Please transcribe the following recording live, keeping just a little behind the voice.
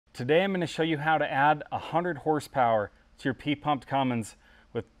Today I'm going to show you how to add 100 horsepower to your P-pumped Cummins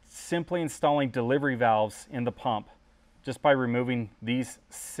with simply installing delivery valves in the pump, just by removing these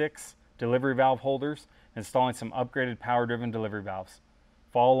 6 delivery valve holders and installing some upgraded power-driven delivery valves.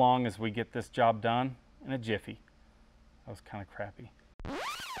 Follow along as we get this job done in a jiffy. That was kind of crappy.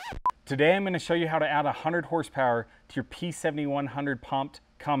 Today I'm going to show you how to add 100 horsepower to your P7100 pumped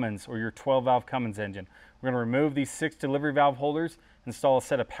Cummins or your 12-valve Cummins engine. We're going to remove these 6 delivery valve holders, install a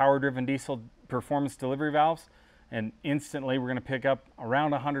set of power-driven diesel performance delivery valves, and instantly we're going to pick up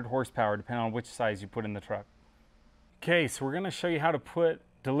around 100 horsepower depending on which size you put in the truck. Okay, so we're going to show you how to put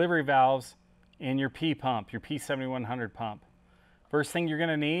delivery valves in your P pump, your P7100 pump. First thing you're going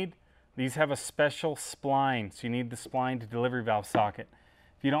to need, these have a special spline, so you need the spline to delivery valve socket.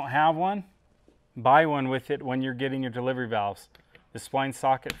 If you don't have one, buy one with it when you're getting your delivery valves. The spline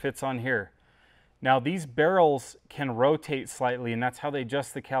socket fits on here. Now these barrels can rotate slightly, and that's how they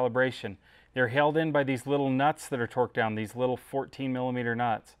adjust the calibration. They're held in by these little nuts that are torqued down, these little 14mm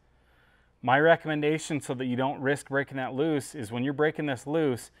nuts. My recommendation, so that you don't risk breaking that loose, is when you're breaking this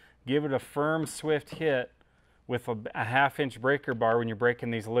loose, give it a firm, swift hit with a 1/2-inch breaker bar when you're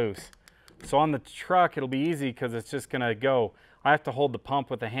breaking these loose. So on the truck, it'll be easy because it's just going to go. I have to hold the pump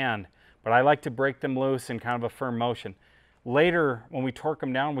with a hand, but I like to break them loose in kind of a firm motion. Later, when we torque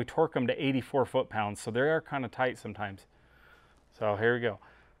them down, we torque them to 84 foot-pounds, so they are kind of tight sometimes. So here we go.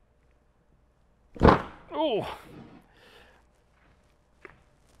 Oh!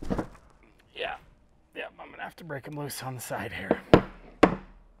 Yeah, I'm going to have to break them loose on the side here.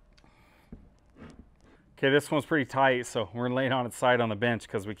 Okay, this one's pretty tight, so we're going to lay it on its side on the bench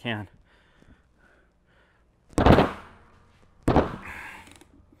because we can.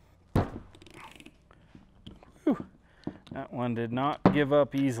 Whew. That one did not give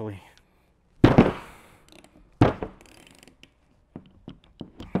up easily.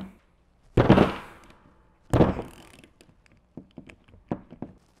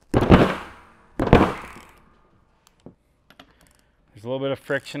 There's a little bit of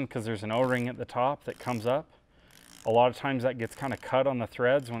friction because there's an O-ring at the top that comes up. A lot of times that gets kind of cut on the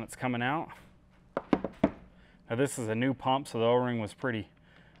threads when it's coming out. Now this is a new pump, so the O-ring was pretty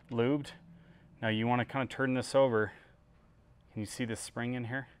lubed. Now you want to kind of turn this over. Can you see this spring in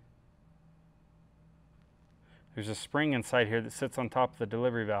here? There's a spring inside here that sits on top of the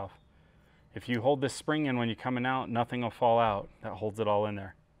delivery valve. If you hold this spring in when you're coming out, nothing will fall out. That holds it all in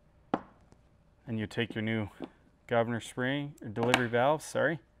there. And you take your new governor spring, or delivery valve,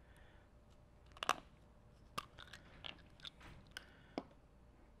 sorry.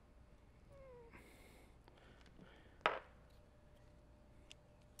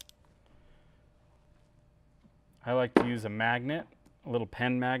 I like to use a magnet. A little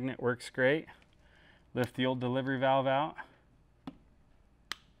pen magnet works great. Lift the old delivery valve out.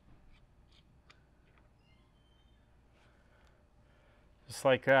 Just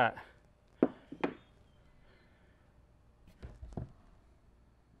like that.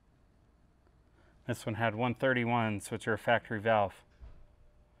 This one had 131s, which are a factory valve.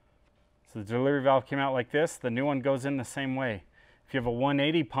 So the delivery valve came out like this. The new one goes in the same way. If you have a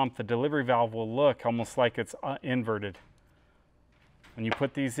 180 pump, the delivery valve will look almost like it's inverted. When you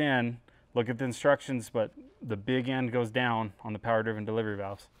put these in, look at the instructions, but the big end goes down on the power-driven delivery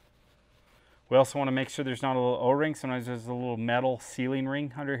valves. We also want to make sure there's not a little O-ring. Sometimes there's a little metal sealing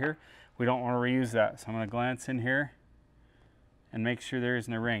ring under here. We don't want to reuse that. So I'm going to glance in here and make sure there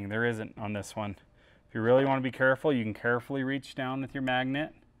isn't a ring. There isn't on this one. If you really want to be careful, you can carefully reach down with your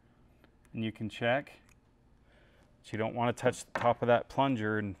magnet and you can check. But you don't want to touch the top of that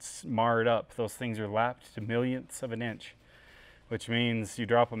plunger and mar it up. Those things are lapped to millionths of an inch, which means you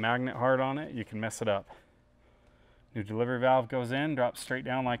drop a magnet hard on it, you can mess it up. New delivery valve goes in, drops straight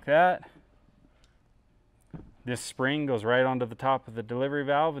down like that. This spring goes right onto the top of the delivery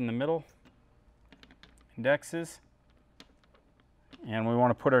valve in the middle. Indexes. And we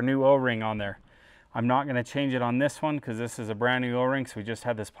want to put our new O-ring on there. I'm not going to change it on this one because this is a brand new O-ring, so we just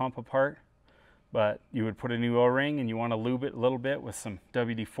had this pump apart. But you would put a new O-ring and you want to lube it a little bit with some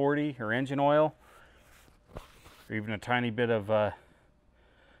WD-40 or engine oil, or even a tiny bit of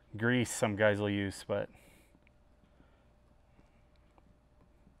grease some guys will use. But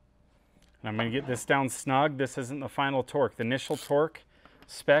and I'm going to get this down snug. This isn't the final torque. The initial torque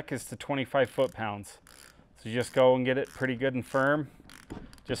spec is to 25 foot-pounds. So you just go and get it pretty good and firm,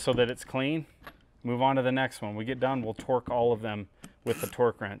 just so that it's clean. Move on to the next one. When we get done, we'll torque all of them with the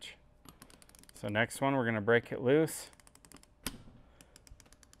torque wrench. So next one, we're going to break it loose.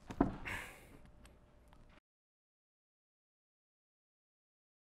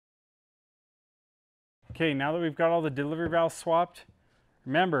 Okay, now that we've got all the delivery valves swapped,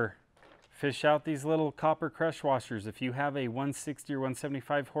 Remember, fish out these little copper crush washers. If you have a 160 or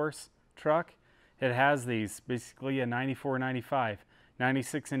 175 horse truck, it has these, basically a 94, 95.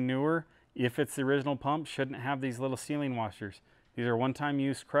 96 and newer, if it's the original pump, shouldn't have these little sealing washers. These are one-time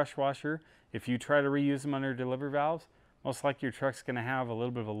use crush washer. If you try to reuse them under delivery valves, most likely your truck's going to have a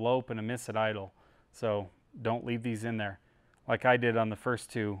little bit of a lope and a miss at idle. So don't leave these in there, like I did on the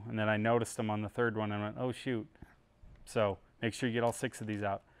first two, and then I noticed them on the third one and went, oh shoot. So make sure you get all 6 of these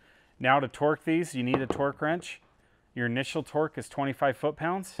out. Now to torque these, you need a torque wrench. Your initial torque is 25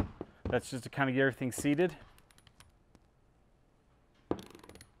 foot-pounds. That's just to kind of get everything seated.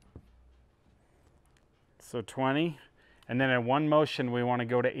 So 20. And then in one motion, we want to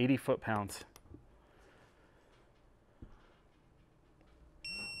go to 80 foot-pounds.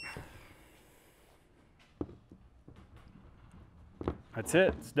 That's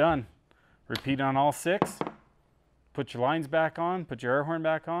it. It's done. Repeat on all 6. Put your lines back on. Put your air horn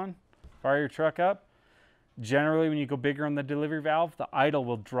back on. Fire your truck up. Generally, when you go bigger on the delivery valve, the idle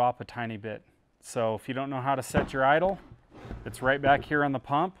will drop a tiny bit. So if you don't know how to set your idle, it's right back here on the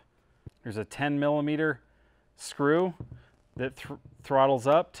pump. There's a 10 millimeter screw that throttles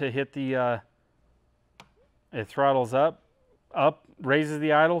up to hit the, it throttles up, raises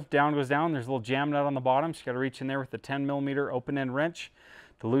the idle, down goes down. There's a little jam nut on the bottom, so you got to reach in there with the 10 millimeter open end wrench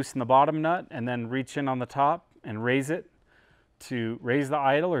to loosen the bottom nut, and then reach in on the top and raise it to raise the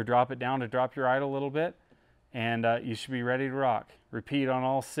idle, or drop it down to drop your idle a little bit, and you should be ready to rock. Repeat on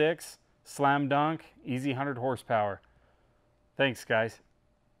all 6. Slam dunk, easy 100 horsepower. Thanks, guys.